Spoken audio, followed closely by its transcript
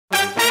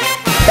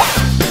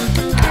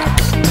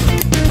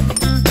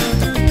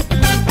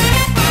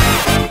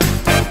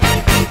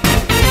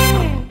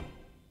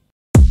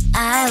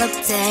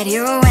looked at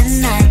you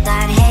and I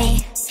thought,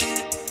 hey,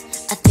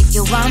 I think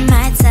you are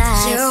my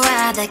type. You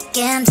are the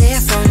candy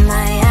from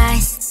my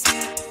eyes,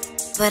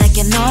 but I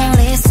can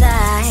only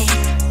sigh,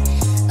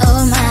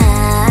 oh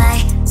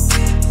my.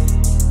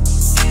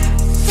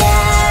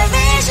 There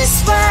is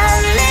just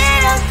one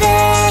little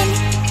thing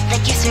that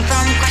keeps me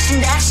from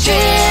crossing that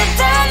street.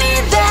 Turn me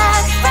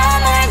back from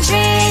my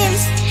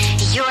dreams.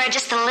 You are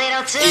just a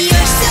little too close.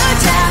 You're so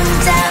dumb,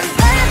 dumb,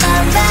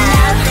 ba-da-bum-bum.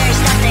 Now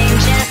there's nothing,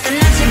 just a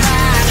nut to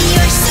bomb.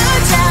 You're so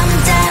dumb,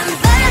 dumb,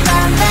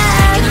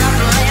 ba-da-bum-bum. You love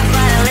to live,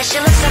 but at least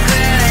you look so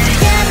good.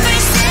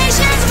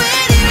 Conversations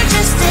with you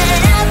just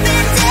end up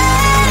in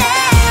dead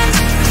ends.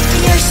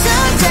 You're so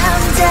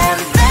dumb, dumb,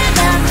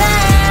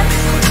 ba-da-bum-bum.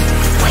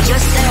 When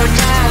you're so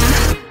dumb,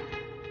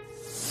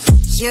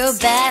 you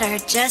better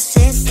just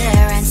sit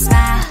there and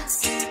smile,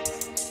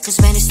 'cause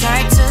when you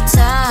start to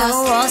talk, the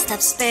world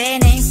stops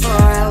spinning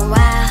for a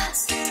while.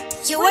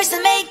 Your words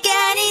don't make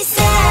any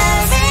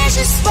sense. There's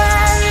just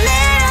one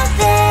little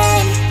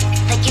thing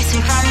that keeps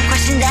me from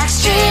crossing that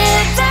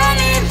street. Turn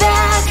me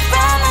back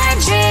from my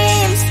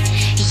dreams.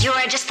 You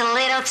are just a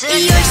little too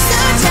close. You're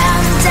so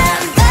dumb,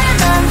 dumb,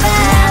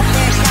 ba-da-bum-bum.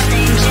 There's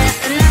nothing, just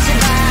enough to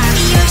bomb.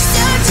 You're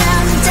so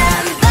dumb,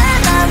 dumb,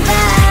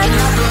 ba-da-bum-bum. You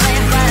love to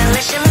live, but at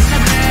least you look so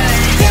good.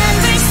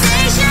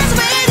 Conversations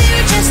with you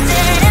just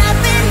end up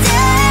in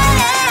dead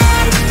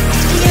ends.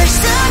 You're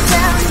so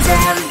dumb,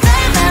 dumb,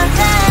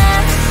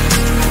 ba-da-bum-bum.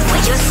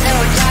 When you're so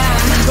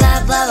dumb, blah,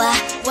 blah, blah.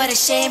 What a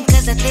shame,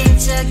 'cause I think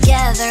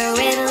together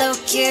we look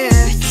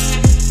cute.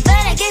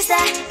 But I guess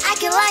that I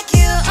can like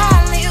you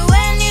only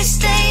when you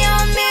stay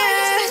on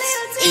mute.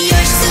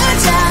 You're so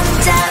dumb,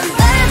 dumb,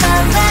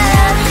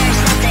 ba-da-bum-bum. There's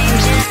nothing,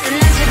 just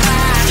enough to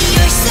bomb.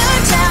 You're so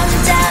dumb,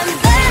 dumb,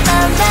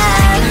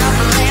 ba-da-bum-bum. You love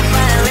to live,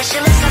 but at least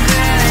you look so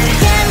good.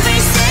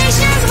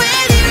 Conversations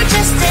with you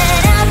just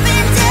end up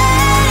in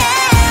dead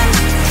ends.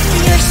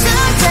 You're so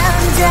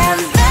dumb, dumb,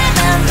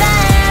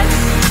 ba-da-bum-bum.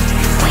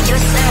 When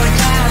you're so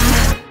dumb.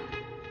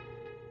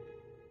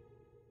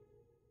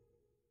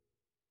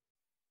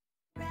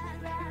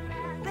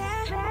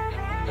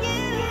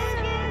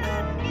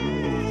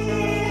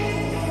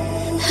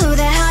 Who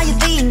the hell you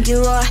think you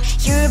are?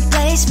 You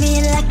replaced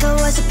me like I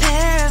was a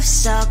pair of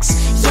socks.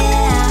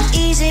 Yeah,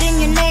 is it in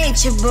your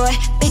nature, boy?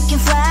 Picking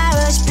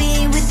flowers,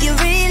 being with you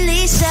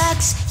really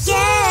sucks.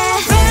 Yeah,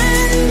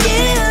 run,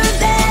 you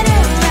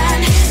better run.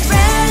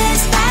 Run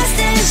as fast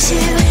as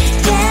you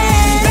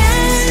can.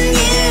 Run,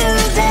 you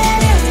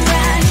better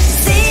run.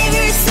 Save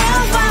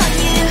yourself while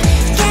you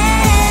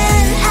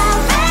can. I'll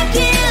wrap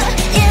you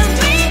in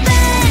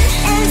ribbon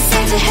and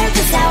send to her,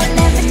 'cause I will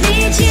never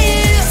need you.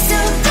 So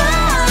go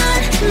on,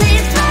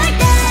 live like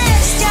that.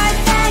 Start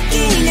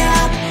backing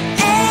up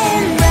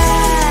and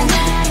run.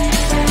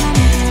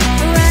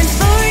 Run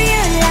for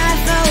your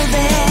life, oh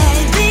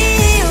baby,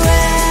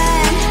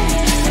 run.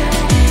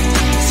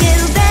 You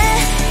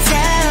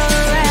better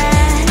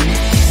run.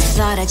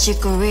 Thought that you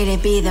could really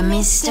be the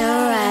Mr.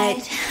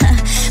 Right,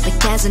 but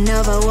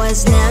Casanova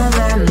was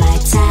never my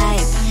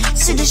type.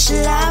 So does she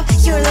love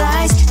your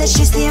lies, that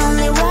she's the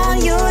only one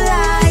you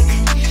like?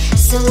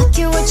 So look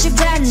at what you've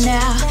done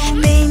now.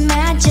 Being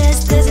mad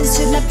just doesn't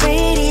suit my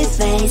pretty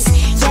face.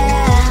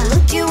 Yeah,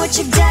 look at what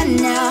you've done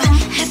now.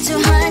 Have to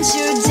hunt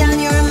you down,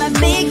 you're my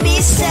big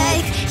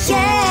mistake.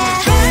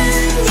 Yeah, run,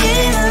 you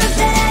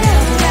better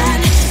run.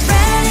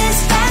 Run as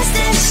fast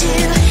as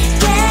you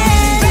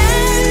can.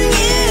 Run,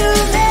 you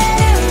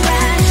better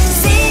run.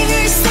 Save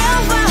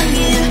yourself while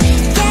you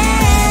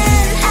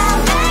can. I'll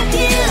wrap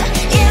you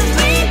in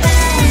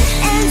ribbon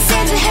and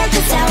send to her,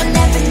 'cause I will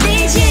never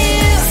need you.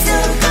 So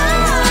go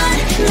on,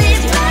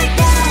 live like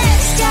that.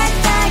 Start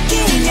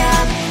backing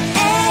up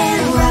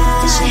and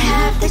run. Does she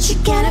have that you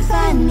cannot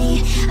find me?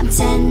 I'm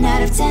 10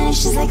 out of 10,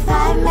 she's like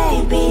 5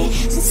 maybe.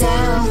 So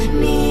tell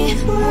me,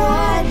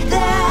 what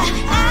the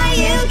are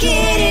you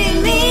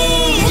kidding me?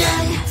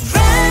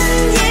 Run,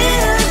 you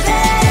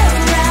better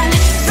run.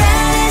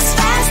 Run as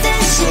fast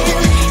as you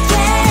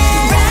can.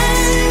 Run,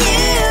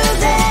 you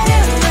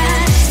better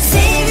run.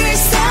 Save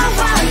yourself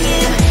while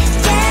you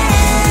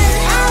can.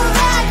 I'll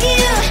wrap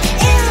you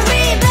in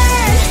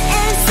ribbon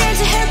and send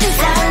to her, 'cause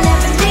I'll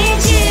never need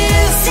you.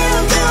 So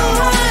go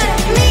on,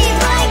 live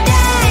like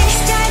that.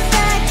 Start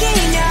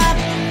backing up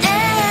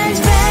and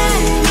run.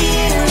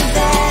 You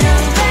better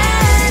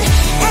run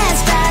as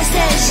fast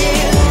as you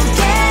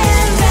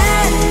can.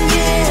 Run,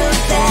 you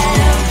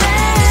better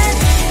run.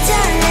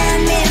 Don't let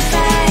me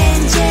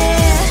find you.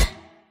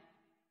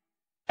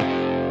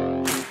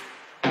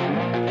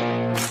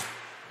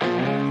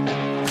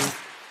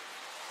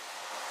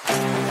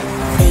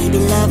 Baby,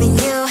 loving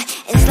you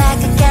is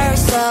like a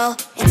carousel.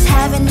 It's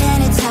heaven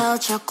and it's hell.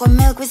 Chocolate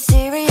milk with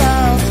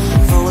cereal.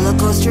 Roller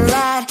coaster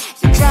ride,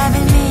 you're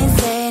driving me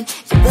insane.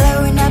 You're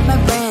blowing up my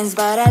brains,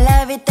 but I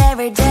love it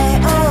every day.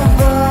 Oh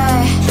boy,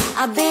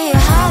 I'll be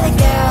your holly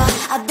girl.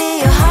 I'll be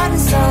your heart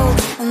and soul.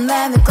 And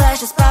when we clash,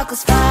 the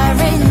sparkles fire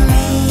in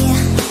me.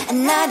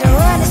 And I don't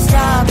wanna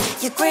stop.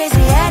 You're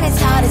crazy and it's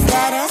hard to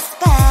set a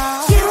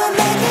spell. You are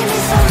making me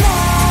so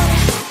mad.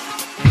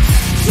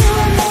 You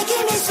are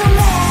making me so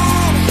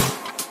mad.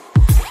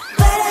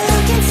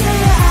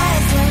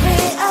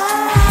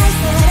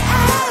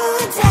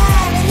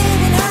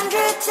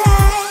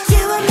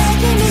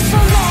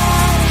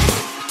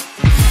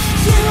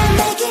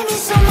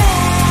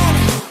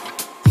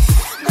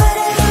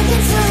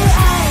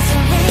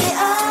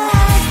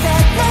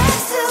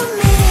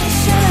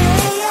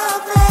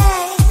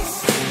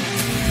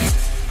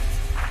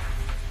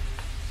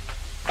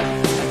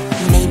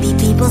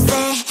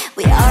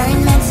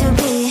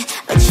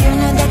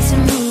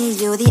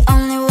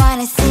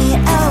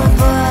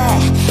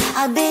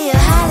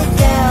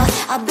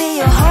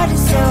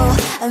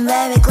 And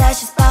baby,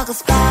 glass sparkles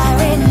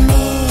inspiring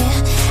me.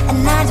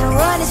 And I don't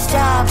wanna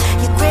stop.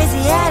 You're crazy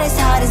and as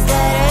hard as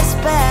that a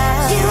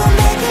spell. You are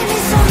making me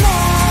so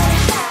mad.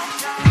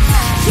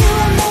 You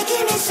are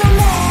making me so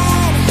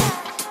mad.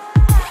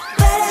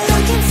 But I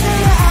look into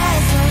your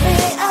eyes and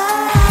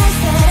realize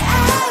that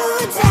I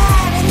would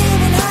die and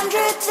even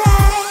 100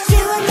 times.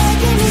 You are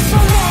making me so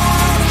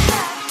mad.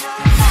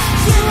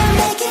 You are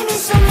making me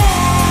so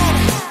mad.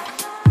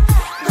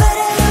 But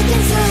I look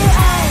into your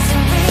eyes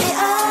and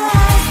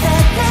realize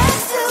that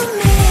next to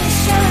me is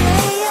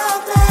surely your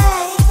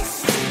place.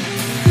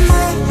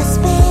 My head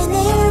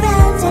spinning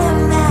round and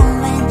round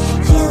when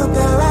you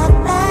blow up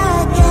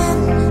again.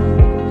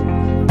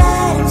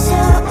 But I'm so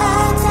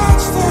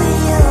attached to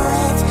you,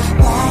 it's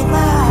like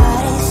my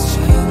heart is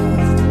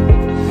chained.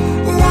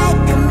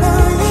 Like a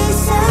movie,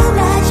 so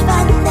much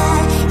fun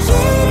that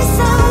heat is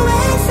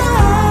always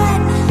on.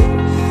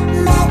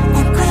 Mad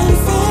and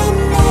crazy,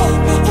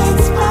 maybe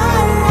it's for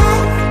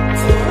life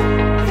too.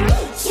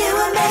 You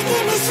are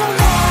making me so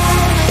mad.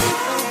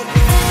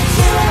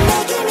 You are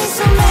making me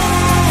so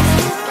mad.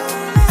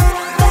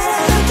 But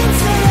I look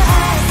into your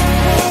eyes and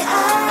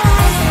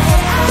realize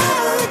that I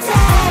would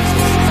die and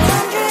even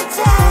 100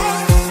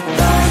 times.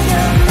 Boy,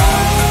 you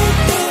make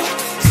me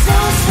so,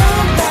 so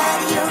bad.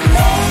 You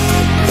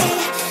make me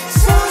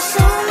so,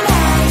 so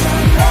mad. You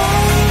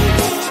make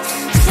me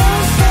so,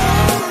 so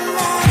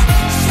mad.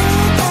 So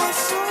bad,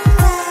 so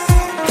mad,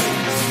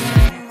 so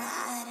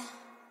mad.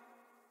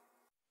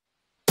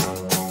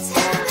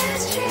 Tell the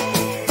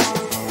truth.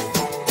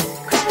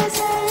 Cause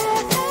I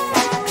love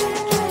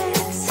everything.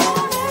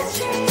 Tell the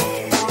truth.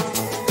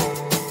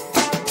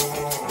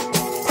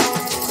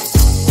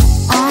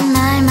 On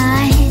my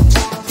mind,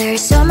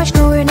 there's so much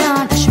going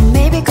on. I should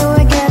maybe go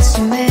and get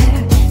somewhere.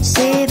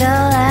 See the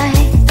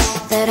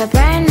lights that are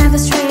brighten up the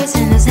streets,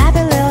 and those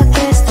happy little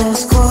kids,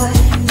 those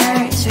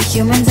corners where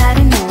humans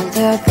hiding all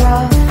their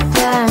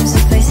problems, the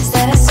places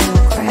that are so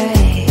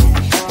great.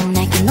 And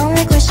I can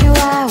only question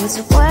why. What's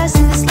the worst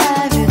in this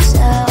life? You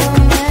tell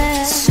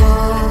me. So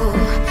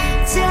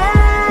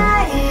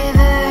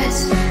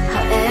diverse,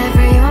 how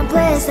everyone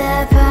plays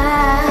their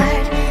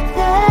part.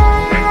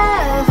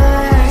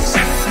 Lovers,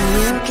 and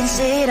you can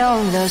see it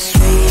on the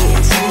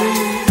streets.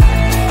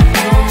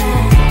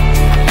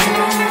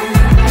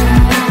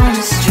 On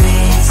the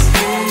streets.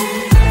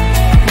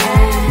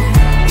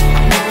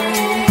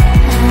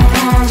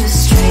 On the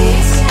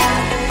streets.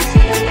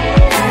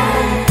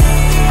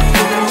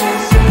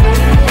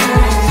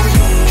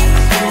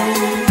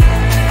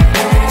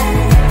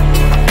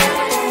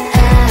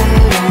 Out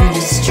on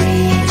the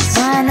streets.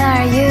 When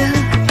are you?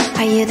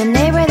 Are you the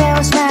neighbor that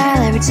will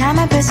smile every time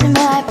I pass him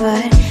by,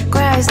 but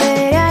cries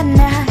late at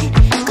night?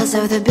 Cause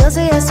of the bills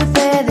he has to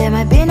pay, there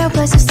might be no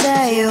place to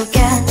stay. You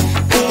can't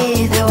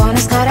be the one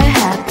who's got a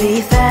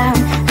happy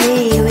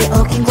family. We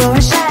all can glow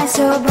and shine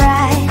so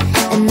bright,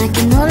 and I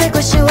can only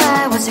question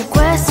why. What's your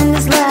quest in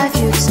this life?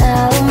 You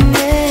tell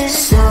me.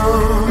 So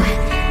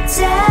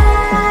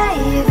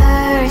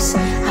diverse,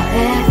 how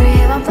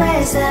everyone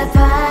plays their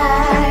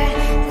part.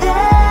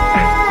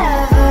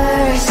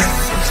 Lovers,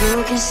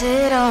 you can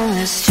sit on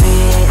the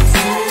streets.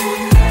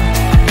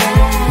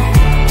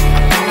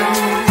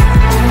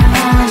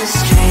 On the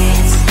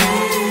streets.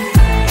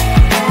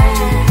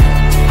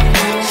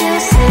 You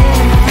sit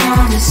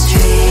on the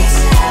streets.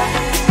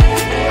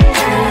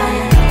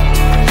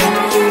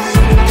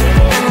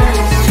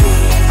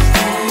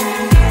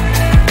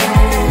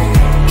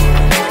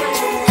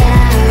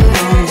 Out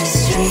on the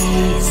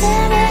streets.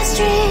 In the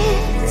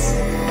streets.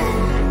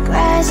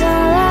 Cries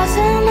and laughs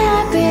and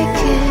happy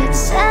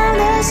kids. On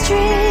the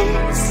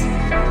streets.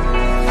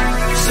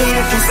 You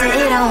can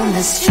sit on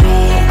the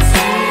streets.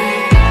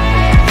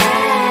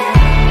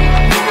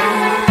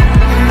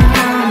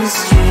 On the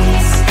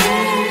streets.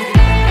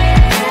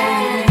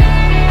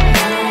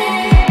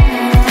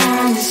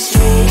 On the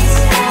streets.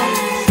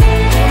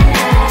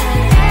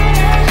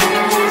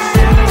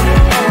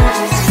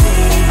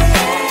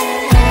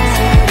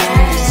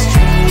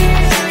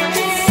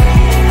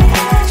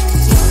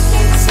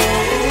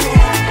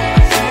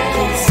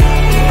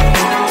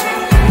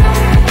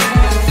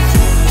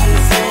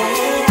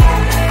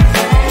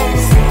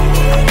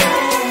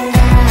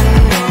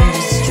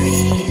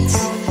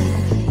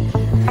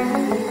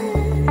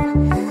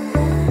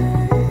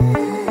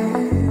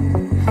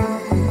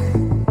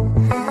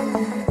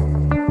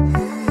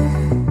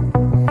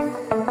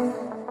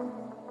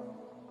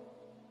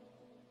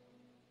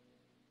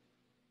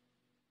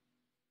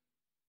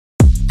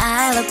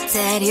 I looked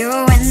at you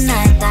and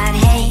I thought,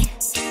 hey,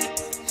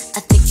 I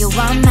think you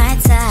are my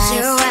type.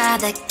 You are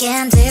the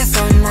candy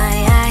from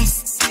my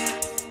eyes,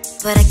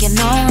 but I can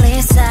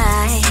only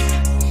sigh.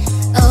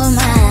 Oh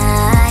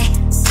my,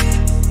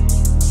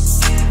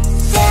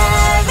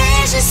 there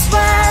is just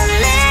one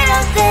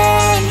little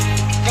thing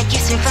that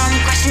keeps me from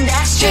crossing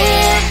that street.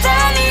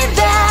 Driven me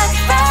back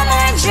from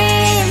my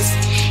dreams.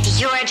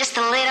 You are just a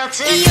little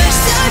too good. You're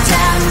so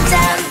dumb,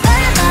 dumb,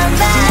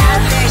 now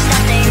there's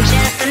nothing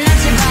just enough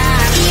to buy.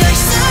 You're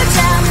so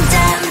dumb,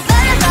 dumb,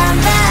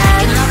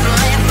 you don't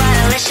believe, but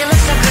at least you look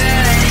so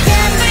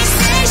good.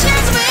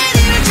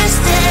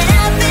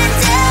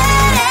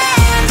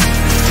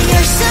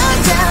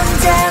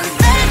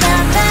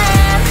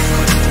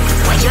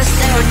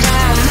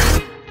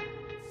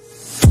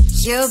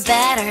 You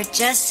better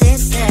just sit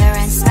there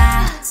and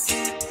smile,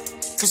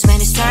 cause when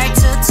you start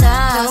to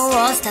talk, the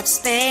world stops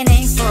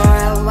spinning for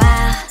a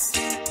while.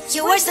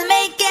 Your words don't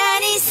make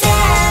any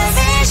sense.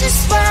 There's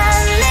just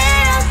one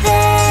little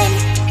thing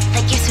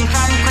that keeps me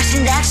from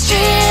crossing that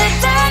street,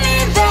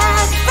 me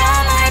back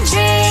from our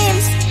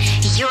dreams.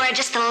 You are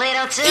just a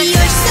little too young.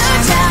 You're so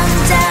dumb,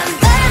 dumb,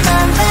 bum,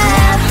 bum,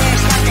 bum.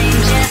 There's nothing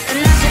just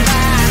enough to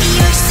bum.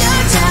 You're so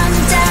dumb,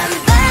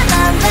 dumb, bum,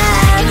 bum,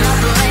 bum. You don't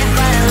believe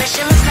but at least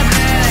you look so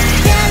good.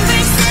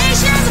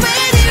 Conversations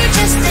with you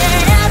just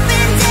stand up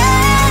and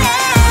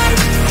down.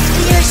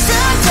 You're so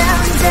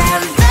dumb,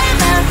 dumb, bum,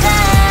 bum,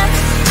 bum.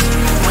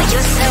 When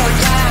you're so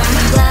dumb.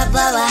 Blah,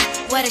 blah, blah.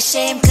 What a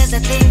shame, cause I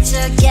think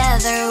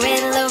together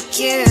we look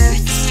cute.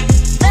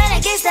 But I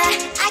guess that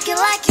I can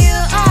like you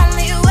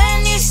only when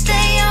you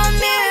stay on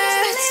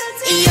mute.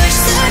 You're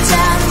so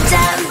dumb,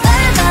 dumb,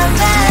 bum, bum,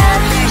 bum.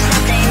 There's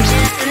nothing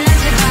just enough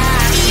to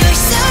bum. You're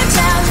so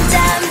dumb,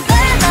 dumb,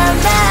 bum, bum,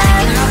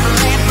 bum. You don't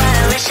believe but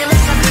at least you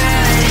look so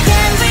good.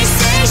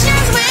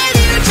 Conversations with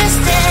you just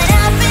stand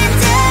up and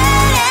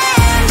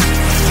down.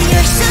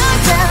 You're so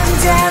dumb,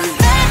 dumb,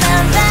 bum,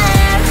 bum,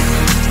 bum.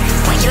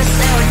 When you're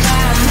so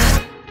dumb.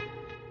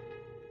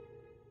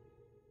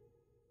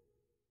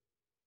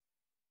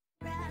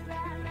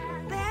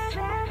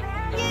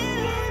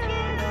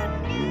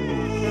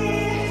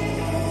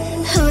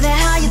 Who the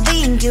hell you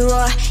think you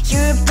are? You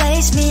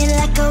replaced me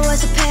like I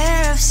was a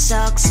pair of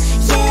socks.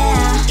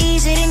 Yeah,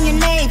 is it in your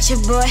nature,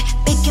 boy?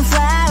 Picking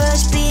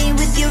flowers, being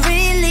with you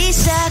really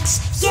sucks.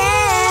 Yeah,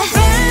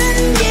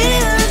 run,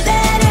 you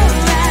better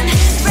run.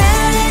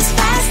 Run as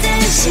fast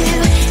as you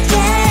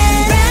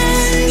can.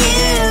 Run,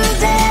 you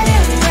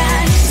better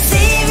run.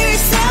 Save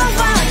yourself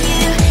while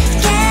you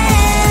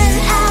can.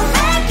 I'll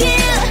wrap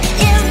you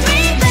in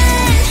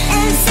ribbon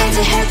and send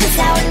to her, cause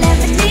I will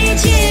never need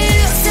you.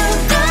 So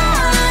go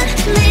on,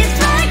 live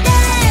like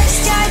that.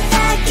 Start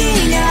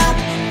packing up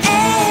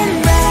and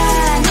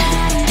run.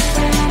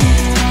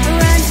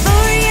 Run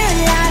for your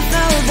life,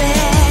 oh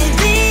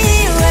baby,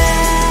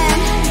 run.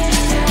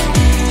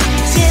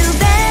 You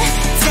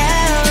better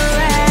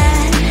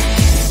run.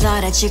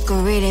 Thought that you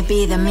could really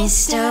be the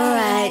Mr.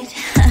 Right,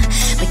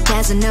 but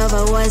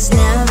Casanova was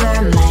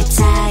never my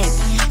type.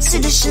 So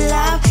does she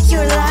love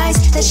your lies,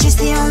 that she's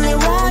the only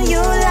one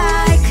you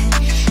like?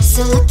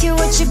 So look at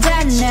what you've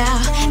done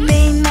now.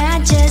 Being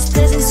mad just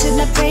doesn't suit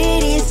my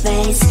pretty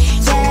face.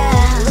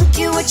 Yeah, look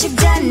at what you've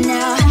done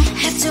now.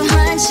 Have to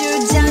hunt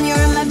you down,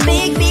 you're my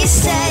big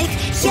mistake.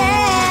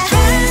 Yeah,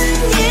 run,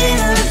 you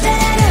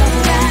better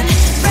run.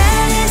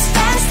 Run as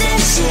fast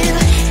as you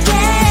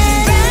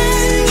can.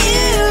 Run,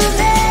 you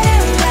better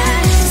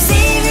run.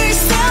 Save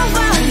yourself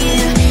while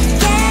you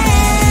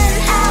can.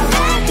 I'll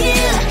wrap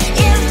you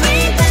in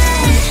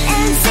ribbon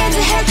and send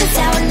to her, cause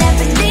I will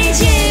never need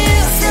you.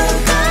 So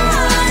go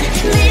on,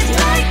 live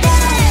like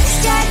that.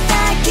 Start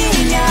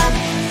packing up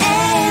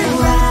and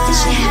run. Does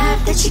she have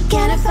that she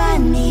cannot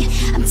find me?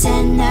 I'm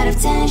 10 out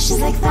of 10, she's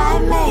like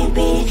 5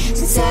 maybe.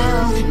 So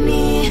tell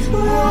me,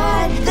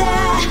 what the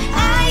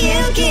are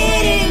you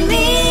kidding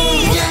me?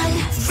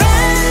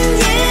 Run,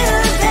 you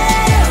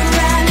better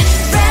run.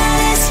 Run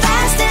as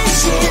fast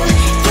as you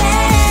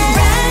can.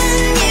 Run,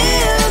 you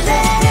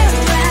better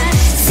run.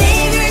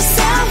 Save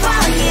yourself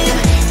while you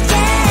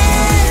can.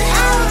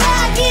 I'll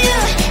wrap you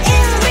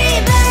in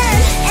ribbon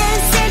and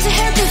send to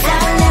her, cause I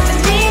will never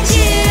need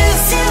you.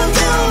 So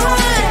go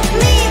on,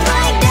 live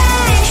like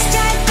that.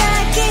 Start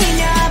packing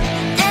up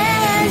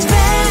and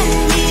run.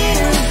 You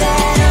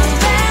better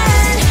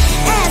run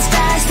as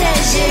fast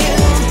as you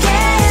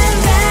can.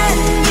 Run,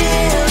 you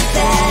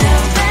better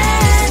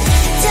run.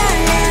 Don't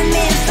let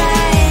me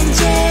find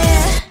you.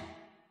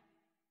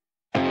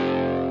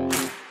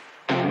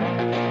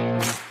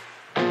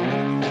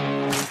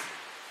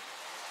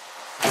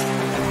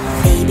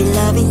 Baby,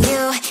 loving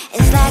you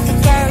is like a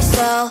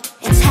carousel.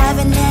 It's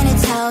heaven and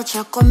it's hell.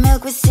 Chocolate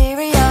milk with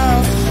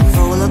cereal.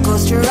 Roller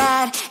coaster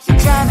ride, you're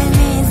driving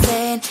me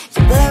insane.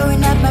 You're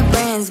blowing up my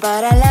brains,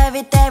 but I love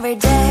it every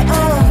day.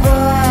 Oh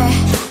boy,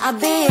 I'll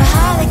be your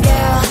holly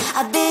girl.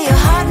 I'll be your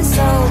heart and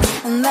soul.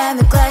 And when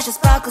we clash, the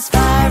sparkles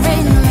fire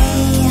in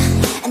me.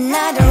 And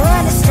I don't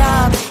wanna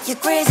stop. You're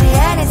crazy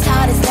and it's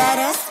hard as that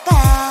a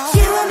spell.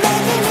 You are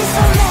making me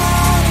so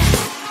mad.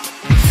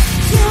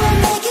 You are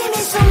making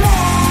me so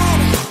mad.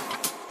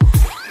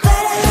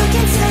 But I look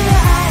into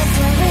your eyes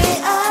and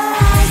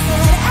realize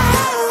that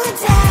I would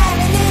die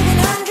and even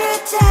 100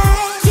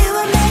 times. You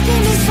are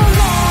making me so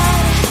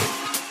mad.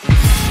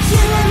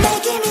 You are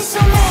making me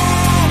so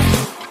mad.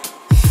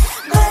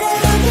 But I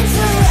look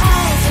into your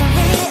eyes and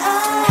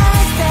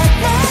realize that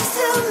next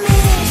to me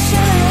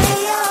surely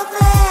your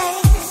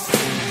place.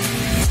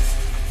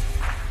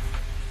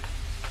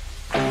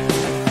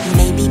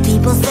 Maybe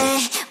people say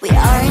we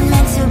aren't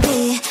meant to be,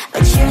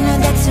 but you know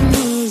that to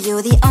me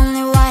you're the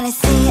only one I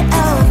see.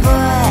 Oh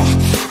boy,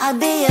 I'll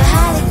be your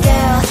holly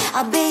girl.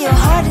 I'll be your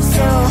heart and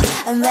soul.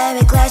 And when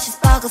we clash, the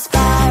sparkles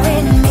fire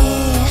in me.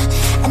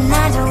 And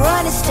I don't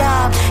wanna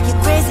stop.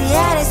 You're crazy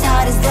and as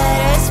hard as that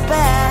a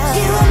spell.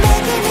 You are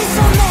making me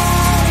so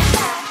mad.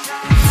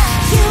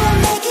 You are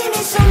making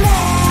so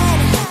mad,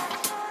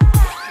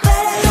 but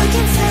I look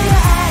into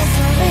your eyes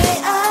and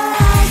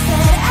realize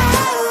that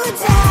I would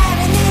die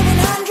and even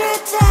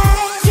 100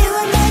 times. You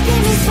are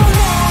making me so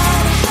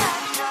mad,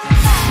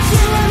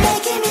 you are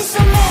making me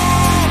so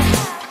mad,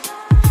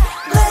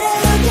 but I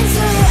look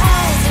into your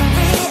eyes and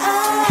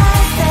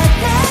realize that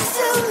next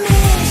to me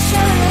is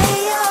surely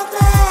your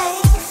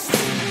place.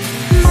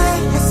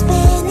 Mine is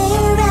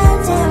spinning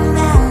round and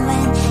round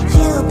when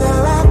you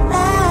blow up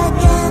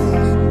again,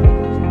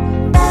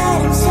 but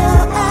I'm so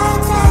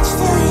attached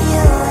to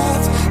you,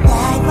 it's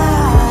like my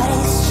heart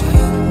is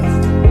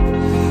chained.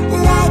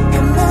 Like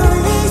a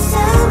movie,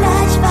 so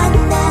much fun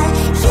that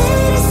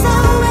it is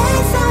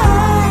always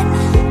on.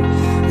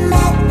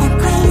 Mad and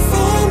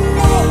crazy,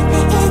 maybe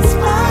it's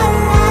for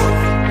life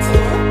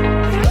too.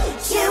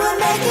 You are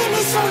making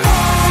me so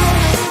mad,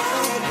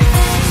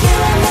 you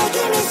are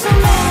making me so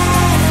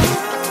mad,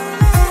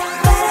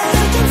 but I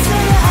look into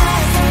your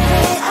eyes and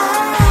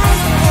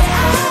realize that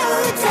I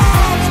would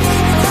die and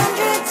even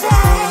 100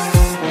 times.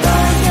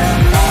 Boy, you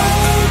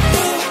make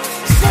me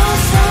so,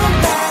 so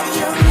bad.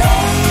 You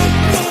make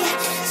me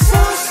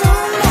so, so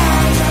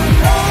mad. You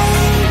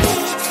make me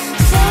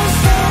so,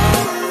 so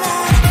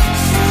mad.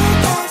 So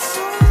bad,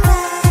 so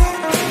mad, so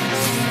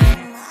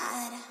mad.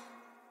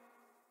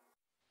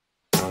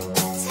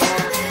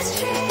 Tell the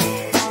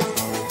street,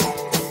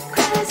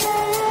 cries I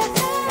love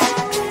it.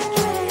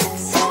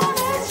 Tell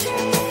the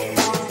street.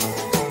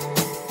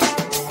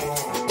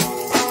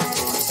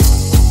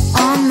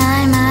 On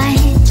my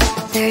mind,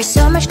 there's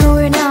so much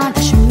going on.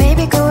 I should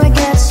maybe go and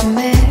get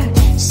somewhere.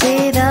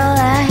 See the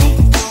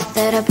lights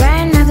that are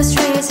brighten up the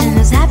streets, and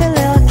those happy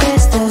little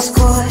kids, those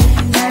corners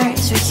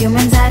where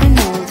humans hiding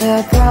all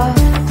their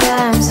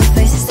problems, the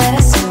places that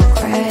are so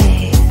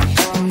great.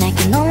 And I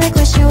can only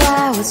question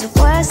why, what's the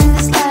worst in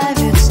this life?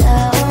 You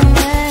tell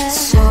me.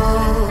 So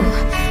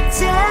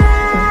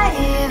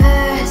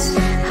diverse,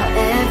 how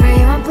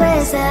everyone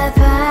plays their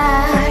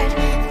part.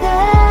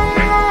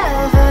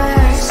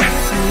 Lovers,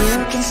 you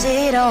can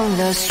see it on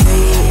the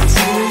streets.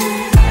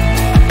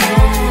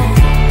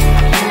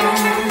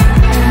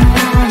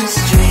 On the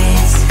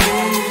streets.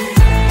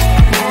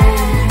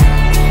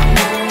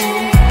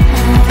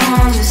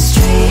 On the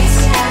streets.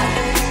 Out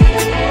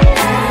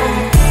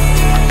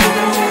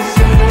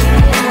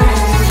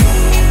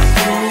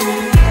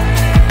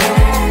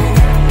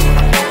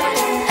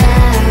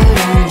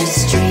on the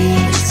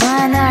streets.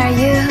 When are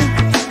you?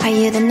 Are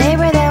you the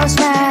neighbor that will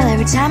smile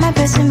every time I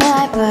pass him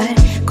by, but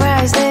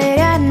cries late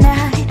at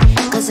night?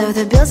 Cause of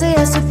the bills he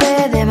has to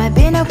pay, there might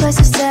be no place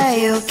to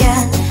stay. You